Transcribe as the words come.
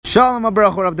Shalom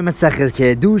Abrachor of the Maseches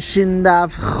Kiddushin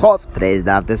Daf Chov. Today's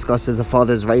daf discusses a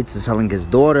father's rights to selling his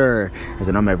daughter as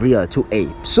an Amavriya to a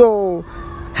psul.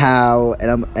 How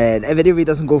an Eved Ivri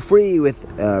doesn't go free with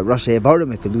Rosh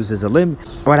Evarim if he loses a limb.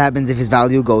 What happens if his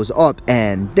value goes up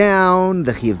and down?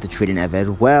 The chiyuv to treat an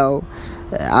Eved well.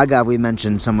 Agav, we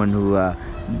mentioned someone who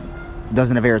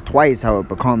doesn't have hair twice, how it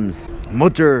becomes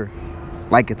mutter,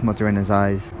 like it's mutter in his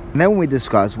eyes. And then when we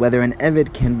discuss whether an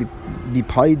Eved can be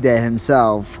paideh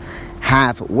himself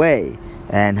halfway,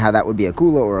 and how that would be a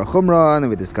kula or a chumrah, and then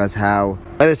we discuss how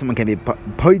whether someone can be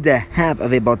paideh half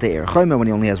of a batei or chayma when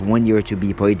he only has 1 year to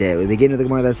be paideh. We begin with the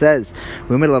Gemara that says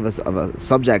we're in the middle of a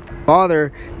subject.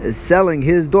 Father is selling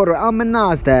his daughter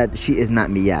almanas that she is not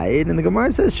miyayid, and the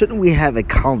Gemara says, shouldn't we have a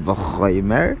kal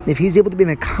v'chaymer? If he's able to be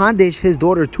mekadesh his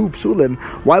daughter to psulim,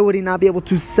 why would he not be able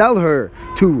to sell her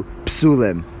to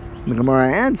psulim? The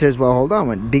Gemara answers, well, hold on,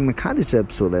 when being mekadesh to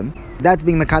psulim, that's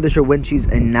being mekadesh her when she's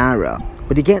a nara.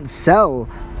 But you can't sell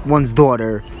one's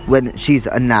daughter when she's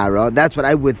a nara. That's what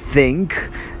I would think.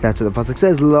 That's what the pasuk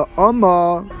says.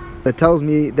 La'ama, that tells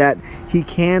me that he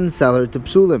can sell her to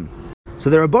psulim. So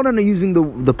the Rabbanan are using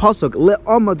the pasuk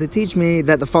le'ama to teach me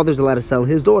that the father's allowed to sell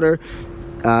his daughter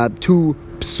to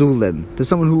psulim, to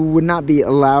someone who would not be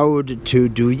allowed to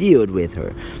do yiyud with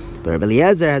her. But Rabbi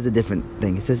Eliezer has a different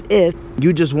thing. He says, if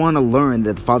you just want to learn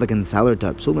that the father can sell her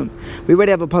to psulim, we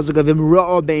already have a pasuk of him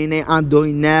ra'ah beinei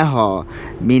adoineha,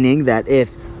 meaning that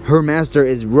if her master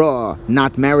is raw,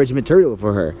 not marriage material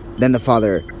for her, then the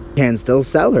father can still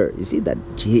sell her. You see that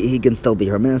he can still be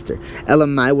her master.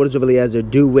 Elamai, what does Rabbi Eliezer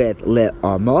do with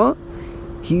le'ama?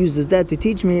 He uses that to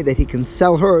teach me that he can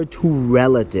sell her to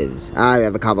relatives. I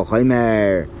have a kavah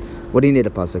chaymer. What do you need a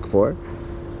pasuk for?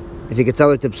 If he could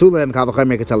sell it to psulim, kal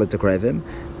v'chomer could sell it to krevim.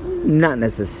 Not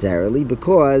necessarily,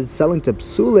 because selling to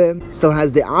psulim still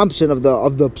has the option of the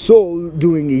psul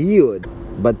doing a yiyud,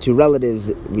 but to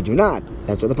relatives we do not.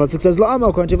 That's what the pasuk says. La'ama,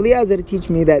 according to Eliezer, to teach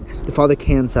me that the father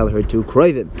can sell her to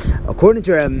krevim. According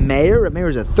to Rameir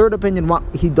is a third opinion. What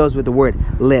he does with the word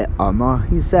le'ama,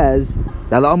 he says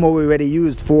that la'ama we already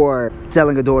used for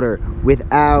selling a daughter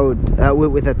without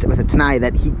with a t'nai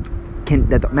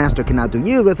that the master cannot do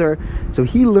yiyud with her, so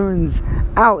he learns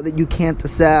out that you can't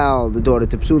sell the daughter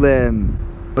to psulim,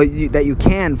 but that you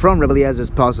can from Rabbi Eliezer's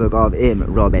pasuk of im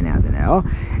Rabben Adonel,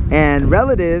 and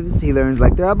relatives he learns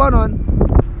like the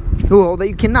Rabbanon, who hold that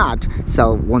you cannot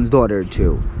sell one's daughter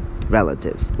to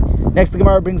relatives. Next, the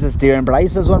Gemara brings us there, and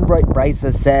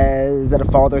Brisa says that a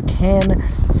father can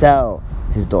sell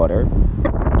his daughter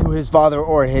to his father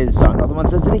or his son. Another one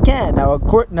says that he can. Now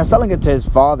selling it to his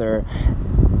father,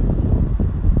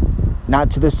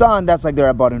 not to the son, that's like the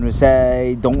Rabbanan who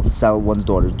say don't sell one's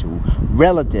daughter to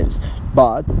relatives.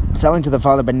 But selling to the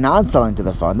father but not selling to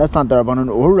the father, that's not the Rabbanan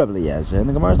or Rabbi Eliezer. And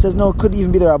the Gemara says no, it could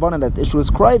even be the Rabbanan that the issue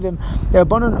is krivim. The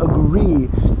Rabbanan agree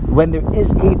when there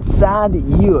is a tzad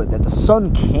yiyud, that the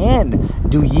son can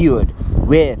do yiyud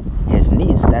with his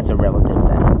niece, that's a relative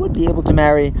that he would be able to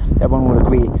marry. The Rabbanan would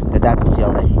agree that that's a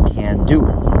seal that he can do,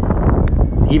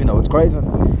 even though it's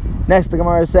krivim. Next, the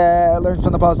Gemara learns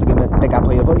from the pasuk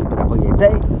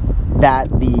that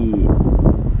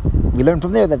we learn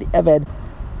from there that the Eved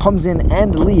comes in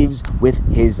and leaves with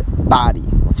his body.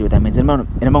 We'll see what that means in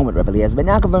a moment. Rabbi Eliezer ben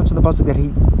Yaakov learns from the pasuk that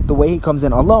the way he comes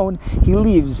in alone, he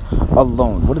leaves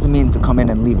alone. What does it mean to come in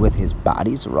and leave with his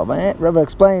body? So Rabbi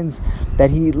explains that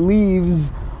he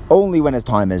leaves only when his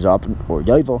time is up, or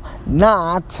yovel,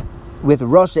 not with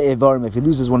Rosh Evarim if he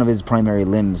loses one of his primary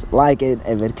limbs, like an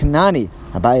Eved Kanani.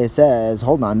 Abaye says,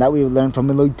 hold on, that we would learn from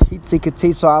Eloi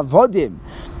Teitze Avodim.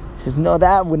 He says, no,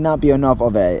 that would not be enough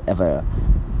of a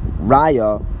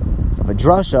raya, of a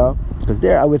drasha, because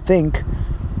there I would think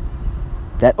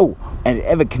that, and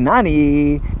Eved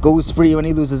Kanani goes free when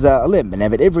he loses a limb. And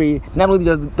Eved Ivri, not only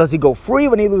does he go free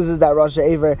when he loses that Rosh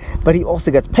Ever, but he also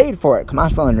gets paid for it.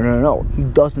 Kamash Balan, no. He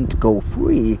doesn't go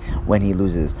free when he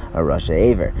loses a Rosh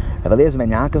Ever. Rabbi Eliezer ben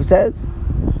Yaakov says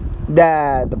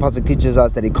that the pasuk teaches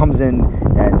us that he comes in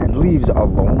and leaves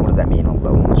alone. What does that mean,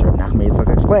 alone? Sure, Nachman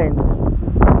Yitzchak explains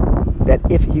that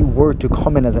if he were to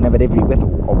come in as an Eved Ivri with a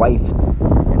wife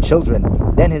and children,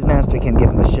 then his master can give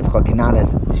him a shifcha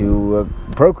kananis to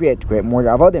procreate, to create more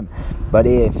avodim. But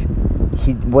if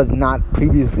he was not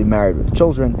previously married with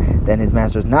children, then his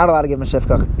master is not allowed to give him a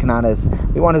shifcha kananis.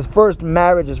 We want his first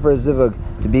marriage, his first zivug,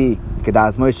 to be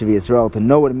kedas Moshe Yisrael, to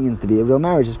know what it means to be a real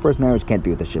marriage. His first marriage can't be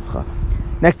with a shifcha.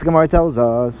 Next, the Gemara tells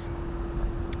us,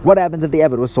 what happens if the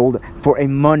Eved was sold for a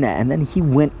moneh and then he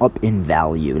went up in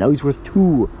value? Now he's worth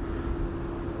 2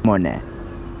 moneh.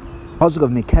 Pasuk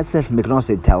of Mikesef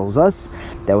Miknoseh tells us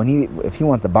that if he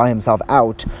wants to buy himself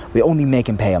out, we only make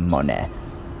him pay a moneh.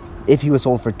 if he was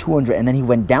sold for 200 and then he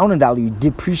went down in value,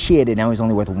 depreciated, now he's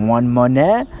only worth 1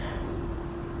 money,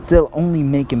 still only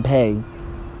make him pay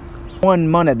 1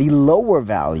 money, the lower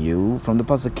value from the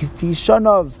pasuk kifi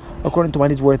shanav, according to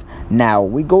what he's worth now.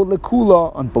 We go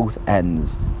lekula on both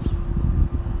ends.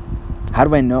 How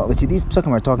do I know? See, these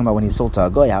psukim are talking about when he's sold to a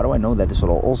goy. How do I know that this will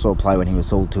also apply when he was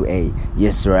sold to a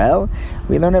Yisrael?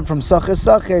 We learn it from Sacher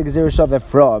Gzir Shaveh,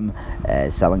 from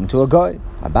selling to a goy.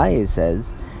 Abaye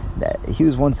says that he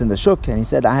was once in the shuk and he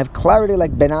said, I have clarity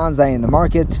like Ben Anzai in the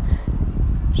market.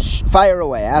 Fire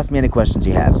away. Ask me any questions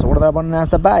you have. So what did I want to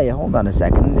ask Abaye? Hold on a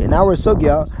second. In our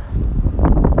sugya,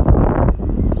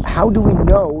 how do we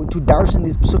know to darshan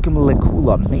these psukim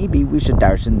lekula? Maybe we should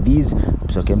darshan these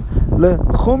psukim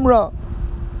lechumra.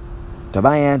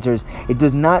 Abaye answers, it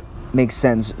does not make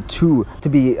sense to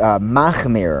be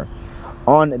machmir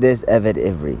on this Eved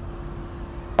Ivri.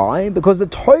 Why? Because the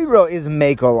Torah is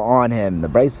mekel on him. The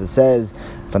Brisa says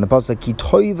from the pasuk ki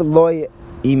toiv loy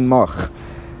imach,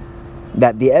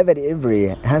 that the Eved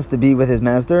Ivri has to be with his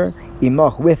master,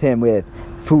 imach, with him, with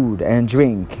food and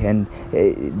drink, and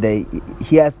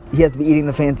he has to be eating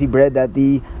the fancy bread that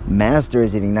the master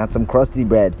is eating, not some crusty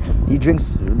bread. He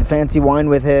drinks the fancy wine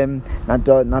with him, not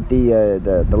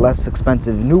the less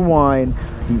expensive new wine.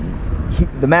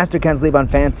 The master can't sleep on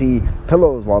fancy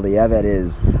pillows while the Eved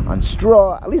is on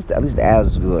straw, at least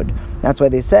as good. That's why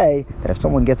they say that if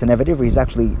someone gets an Eved Ivri, he's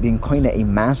actually being kind of a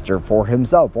master for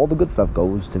himself. All the good stuff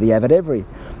goes to the Eved Ivri.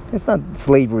 It's not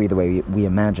slavery the way we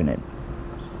imagine it.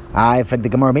 I for the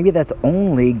Gemara, maybe that's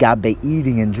only gabe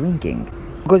eating and drinking,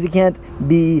 because you can't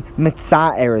be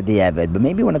mitza'er the Eved. But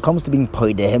maybe when it comes to being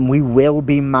paid to him, we will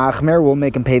be machmer. We'll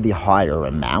make him pay the higher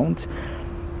amount.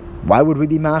 Why would we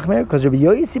be machmer? Because Rabbi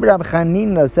Yosi Rabbi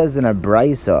Chanina says in a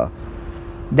brisa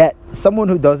that someone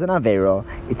who does an avera,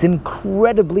 it's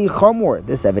incredibly chamor.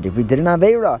 This Eved, if we did an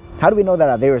avera, how do we know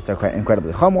that averas are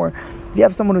incredibly chamor? If you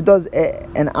have someone who does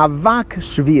an avak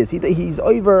shvius, he's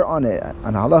over on a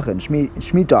halacha and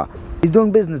shmita, he's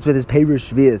doing business with his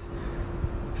peirush shvius.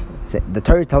 The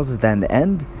Torah tells us that in the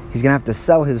end, he's going to have to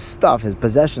sell his stuff, his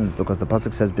possessions, because the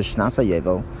pasuk says b'shnasa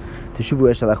yevel teshuvu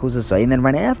eshel achuzasai, and then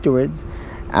right afterwards,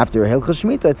 after hilchos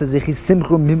shmita, it says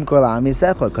simchu mimkol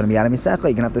ha'amisecha, ekonomi ha'amisecha.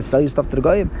 You're going to have to sell your stuff to the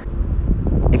goyim.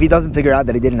 If he doesn't figure out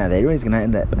that he didn't have Eira, he's going to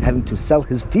end up having to sell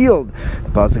his field.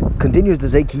 The pasuk continues to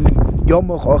say, if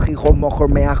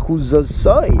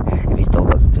he still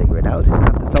doesn't figure it out, he's going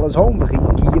to have to sell his home.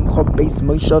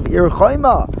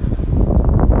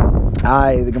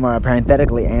 The Gemara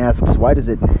parenthetically asks, why does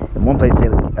it in one place say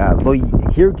loy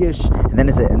hirgish, and then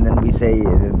we say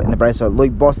in the brisa loy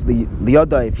bos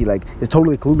liyada, if he is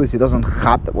totally clueless, he doesn't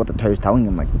chap what the Torah is telling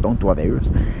him, don't do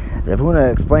averas. Rav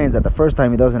Huna explains that the first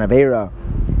time he does an avera,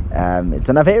 it's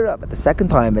an avera, but the second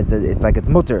time it's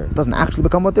mutter. It doesn't actually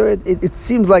become mutter. It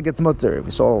seems like it's mutter.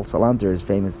 Vishal Salanter is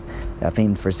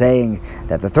famed for saying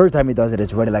that the third time he does it,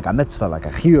 it's already like a mitzvah, like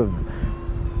a chiyuv.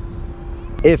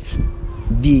 If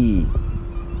the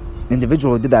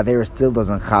individual who did that avera still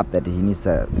doesn't chap that he needs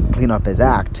to clean up his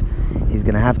act, he's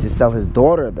going to have to sell his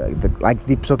daughter. Like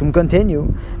the psukim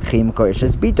continue.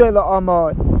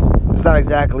 It's not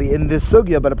exactly in this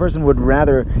sugya, but a person would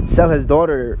rather sell his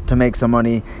daughter to make some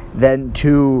money than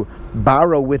to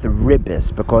borrow with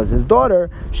ribbis, because his daughter,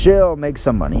 she'll make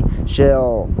some money,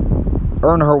 she'll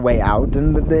earn her way out,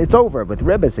 and it's over. With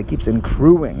ribbis, it keeps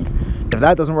accruing. If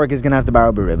that doesn't work, he's going to have to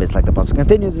borrow with ribbis, like the pasuk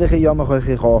continues, and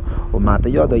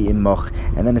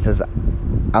then it says,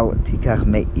 Al tikach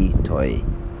me'itoy.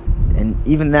 And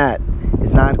even that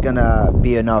is not going to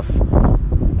be enough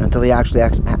until he actually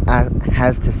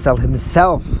has to sell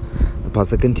himself. The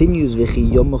pasuk continues,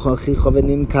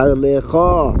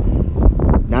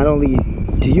 not only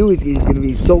to you, he's going to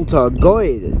be sold to a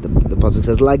goy. The pasuk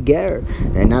says la ger,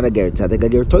 and not a ger tzaddik, a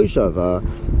ger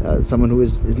toishav, someone who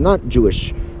is not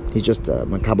Jewish. He's just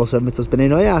makabel sov mitzvos b'nei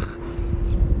noyach.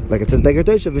 Like it says, beger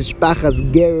toishav mishpachas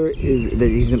ger is that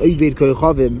he's an oived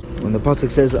koychavim. When the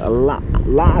pasuk says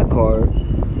la'akar,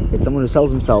 it's someone who sells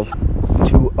himself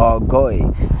to a goy.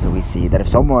 So we see that if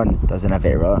someone does an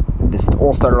avera, this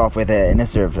all started off with an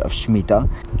isser of Shemitah,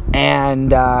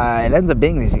 and it ends up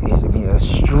being a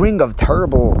string of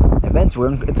terrible events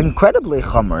where it's incredibly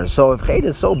chomer. So if ched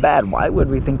is so bad, why would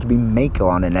we think to be mekel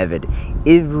on an Eved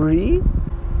Ivri?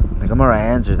 The Gemara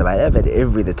answers about Eved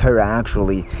Ivri, the Torah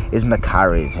actually is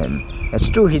makarev him. It's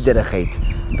true he did a chet,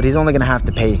 but he's only going to have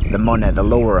to pay the money, the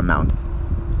lower amount.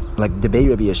 Like Debei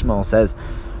Rabbi Yishmael says,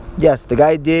 yes, the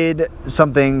guy did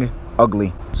something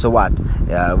ugly. So what?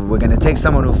 We're going to take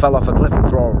someone who fell off a cliff and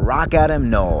throw a rock at him?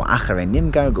 No.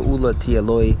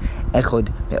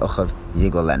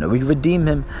 We redeem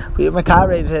him. We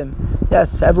makarev him.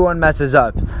 Yes, everyone messes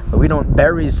up, but we don't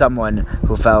bury someone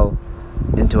who fell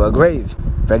into a grave.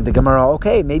 Frag the Gemara,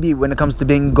 okay, maybe when it comes to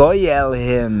being goyel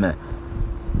him,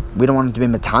 we don't want him to be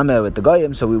metame with the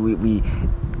goyim, so we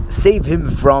save him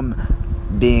from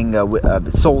being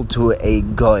sold to a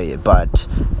goy, but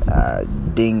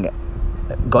being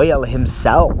goyel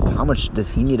himself, how much does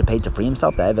he need to pay to free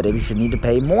himself? The Eved should need to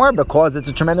pay more because it's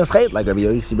a tremendous chait, like Rabbi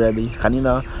Yossi, Rabbi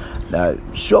Chanina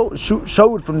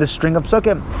showed from the string of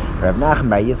psukim. Rav Nachman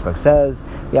Bar Yitzchak says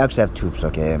we actually have 2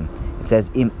 psukim. It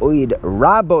says im oid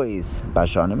rabois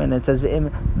bashonim, and it says im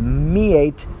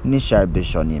miet nishar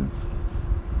bishonim.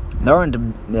 There aren't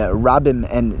rabim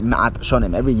and ma'at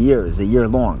shonim. Every year is a year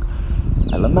long.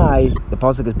 Elamai, the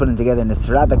pasuk is putting together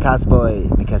Nisra Kasboy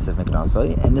Mikesef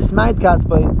Miknasoy and Nismait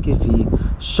Kasboy Kifi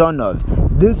Shonov.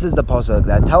 This is the pasuk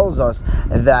that tells us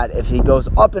that if he goes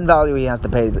up in value, he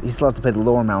still has to pay the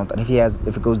lower amount, and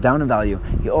if it goes down in value,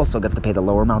 he also gets to pay the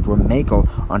lower amount. We're makel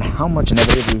on how much an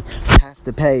Eved has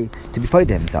to pay to be paid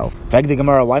to himself. In fact, the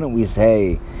Gemara, why don't we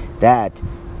say that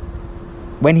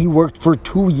when he worked for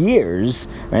 2 years,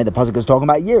 right? The pasuk is talking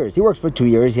about years. He works for 2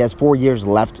 years. He has 4 years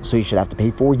left, so he should have to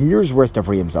pay 4 years worth to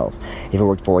free himself. If he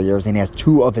worked 4 years and he has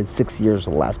 2 of his 6 years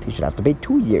left, he should have to pay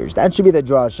 2 years. That should be the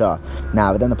drasha.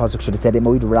 Now, but then the pasuk should have said, the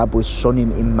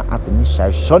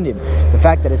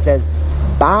fact that it says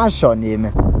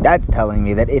Bashonim, that's telling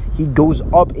me that if he goes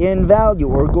up in value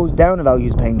or goes down in value,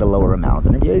 he's paying the lower amount.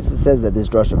 And if Yosef says that this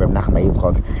drasha of Reb Nachman Bar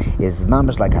Yitzchak is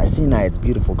mamash like Har Sinai, it's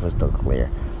beautiful, crystal clear.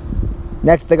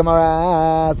 Next, the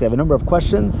Gemara. So we have a number of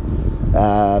questions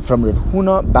from Rav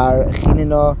Huna Bar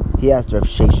Chinina. He asked Rav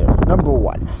Sheshes. Number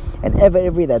 1, an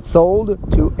Eved that's sold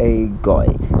to a goy,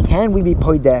 can we be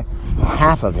paid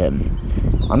half of him?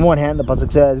 On one hand, the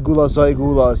pasuk says gula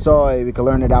soy. We can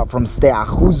learn it out from stei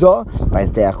achuza. By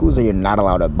stei achuza, you're not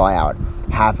allowed to buy out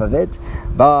half of it.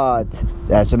 But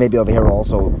so maybe over here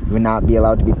also you would not be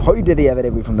allowed to be paid to the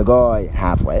Eved from the goy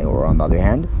halfway. Or on the other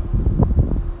hand,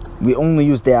 we only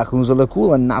use the achuzah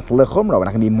lekula and not lechumra. We're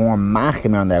not going to be more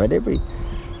machim on the Eved Ivri.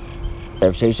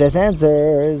 Rav Sheshes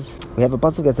answers. We have a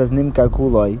pasuk that says nimkar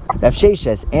kuloi. Rav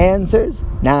Sheshes answers,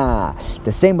 nah,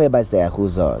 the same way by the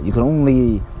achuzah. You can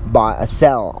only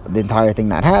sell the entire thing,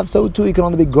 not half. So too, you can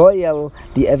only be goyel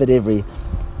the Eved Ivri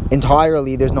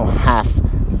entirely. There's no half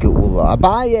geula.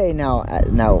 Abaye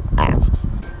now asks,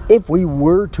 if we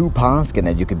were to paskin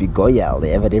that you could be goyel, the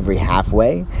Eved Ivri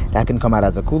halfway, that can come out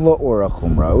as a kula or a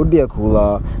chumrah. It would be a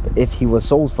kula if he was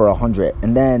sold for 100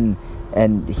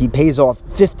 and he pays off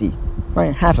 50,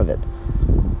 right, half of it.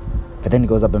 But then he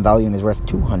goes up in value and is worth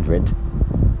 200.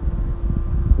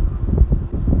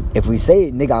 If we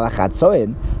say nigal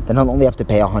achatzoin, then he'll only have to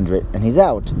pay 100 and he's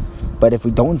out. But if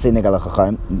we don't say nigal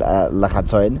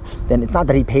achatzoin, then it's not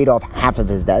that he paid off half of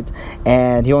his debt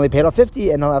and he only paid off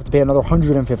 50 and he'll have to pay another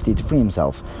 150 to free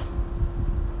himself.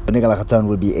 But nigal achatzoin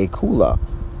would be a kula.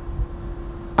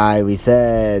 We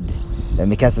said that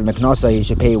Mikesef Miknasa, he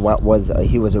should pay what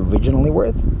he was originally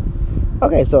worth.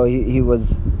 Okay, so he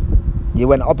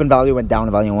went up in value, went down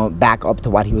in value, and went back up to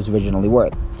what he was originally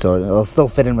worth. So it'll still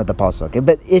fit in with the pasuk.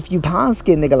 But if you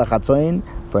paskin nigal achatzoin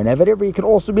for an Eved Ivri, it could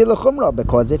also be lechumra,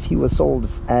 because if he was sold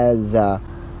as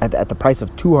at the price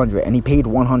of 200 and he paid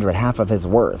 100, half of his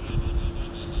worth,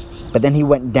 but then he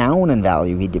went down in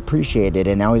value, he depreciated,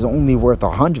 and now he's only worth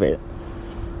 100.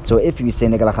 So if you say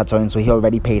nigal achatzoin, so he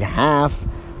already paid half,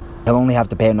 he'll only have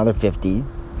to pay another 50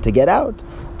 to get out.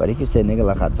 But if you say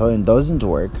nigal achatzoin doesn't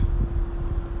work,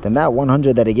 then that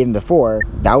 100 that he gave him before,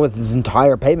 that was his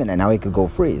entire payment, and now he could go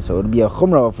free. So it would be a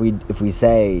chumrah if we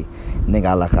say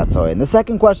nigal achatzoin. The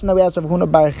second question that we asked Rav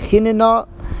Huna Bar Chinina,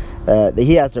 that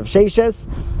he asked Rav Sheshes,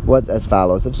 was as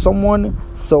follows: if someone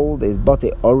sold his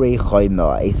bate orei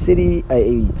chayma,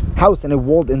 a house in a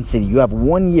walled-in city, you have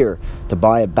 1 year to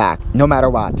buy it back, no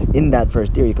matter what. In that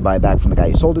first year, you can buy it back from the guy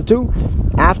you sold it to.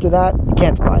 After that, you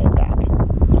can't buy it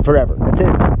back forever. It's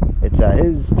his. It's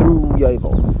his through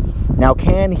Yovel. Now,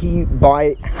 can he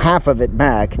buy half of it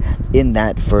back in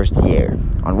that first year?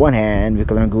 On one hand, we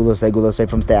can learn gula say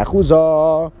from stei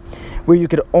achuza,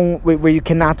 where you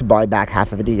cannot buy back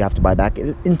half of it. You have to buy back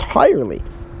it entirely.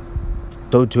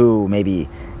 So too, maybe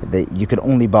you could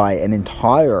only buy an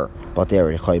entire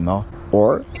batei chayma,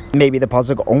 or maybe the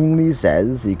pasuk only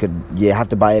says you have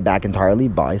to buy it back entirely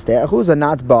by stei achuza,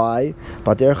 not by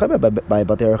batei chayma, by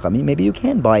batei chayma. Maybe you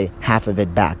can buy half of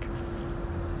it back.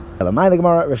 The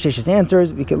Gemara, Rav Sheshes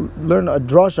answers, we can learn a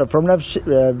drasha from Rav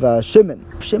Shimon.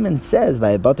 Shimon says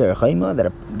by Bater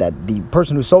Chaima that the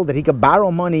person who sold it, he could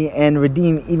borrow money and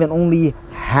redeem even only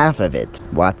half of it.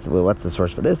 What's the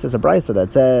source for this? There's a brisa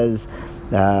that says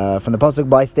from the pasuk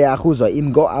by Stei Achuza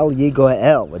Im Go Al Yego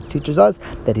El, which teaches us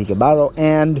that he can borrow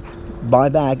and buy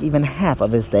back even half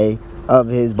of his stay of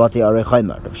his Batei Arei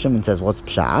Chaima. Rav Shimon says, what's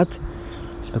pshat?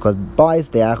 Because by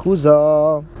Stei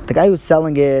Achuza, the guy who's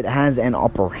selling it has an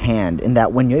upper hand in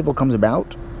that when Yovel comes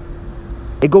about,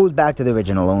 it goes back to the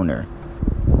original owner.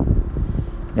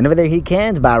 And over there, he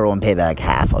can't borrow and pay back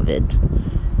half of it.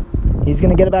 He's going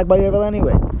to get it back by Yovel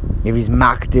anyways. If he's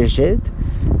makdish it,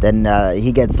 then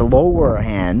he gets the lower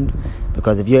hand,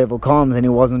 because if Yovel comes and he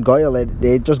wasn't goyal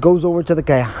it just goes over to the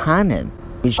Kahanim.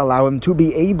 We should allow him to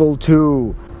be able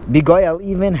to be goyal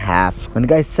even half. When the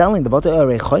guy's selling the Batei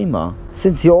Arei Chaima,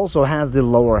 since he also has the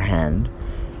lower hand,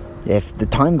 if the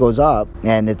time goes up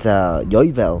and it's a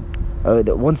Yovel,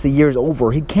 once the year's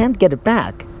over, he can't get it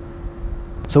back.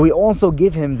 So we also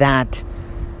give him that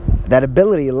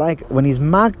ability, like when he's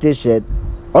makdish it,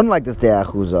 unlike the Stei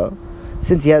Achuza,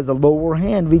 since he has the lower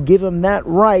hand, we give him that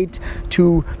right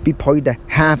to be paid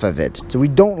half of it. So we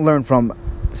don't learn from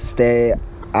Stei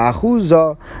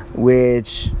Achuza,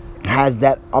 which has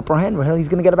that upper hand where he's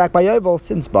going to get it back by Yovel,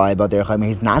 since by Batei Chaima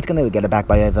he's not going to get it back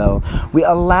by Yovel. We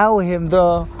allow him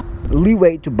the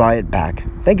leeway to buy it back.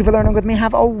 Thank you for learning with me.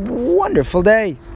 Have a wonderful day.